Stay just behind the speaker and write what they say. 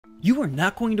You are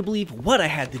not going to believe what I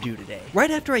had to do today. Right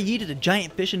after I yeeted a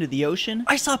giant fish into the ocean,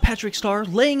 I saw Patrick Star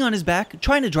laying on his back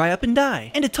trying to dry up and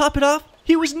die. And to top it off,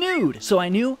 he was nude, so I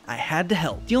knew I had to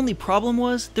help. The only problem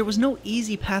was there was no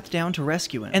easy path down to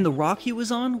rescue him, and the rock he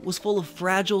was on was full of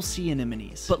fragile sea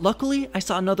anemones. But luckily, I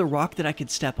saw another rock that I could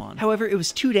step on. However, it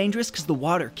was too dangerous because the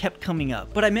water kept coming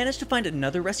up. But I managed to find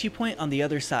another rescue point on the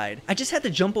other side. I just had to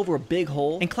jump over a big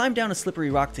hole and climb down a slippery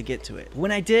rock to get to it. But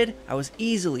when I did, I was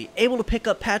easily able to pick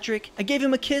up Patrick. I gave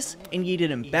him a kiss and yeeted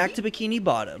him back to Bikini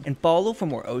Bottom. And follow for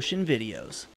more ocean videos.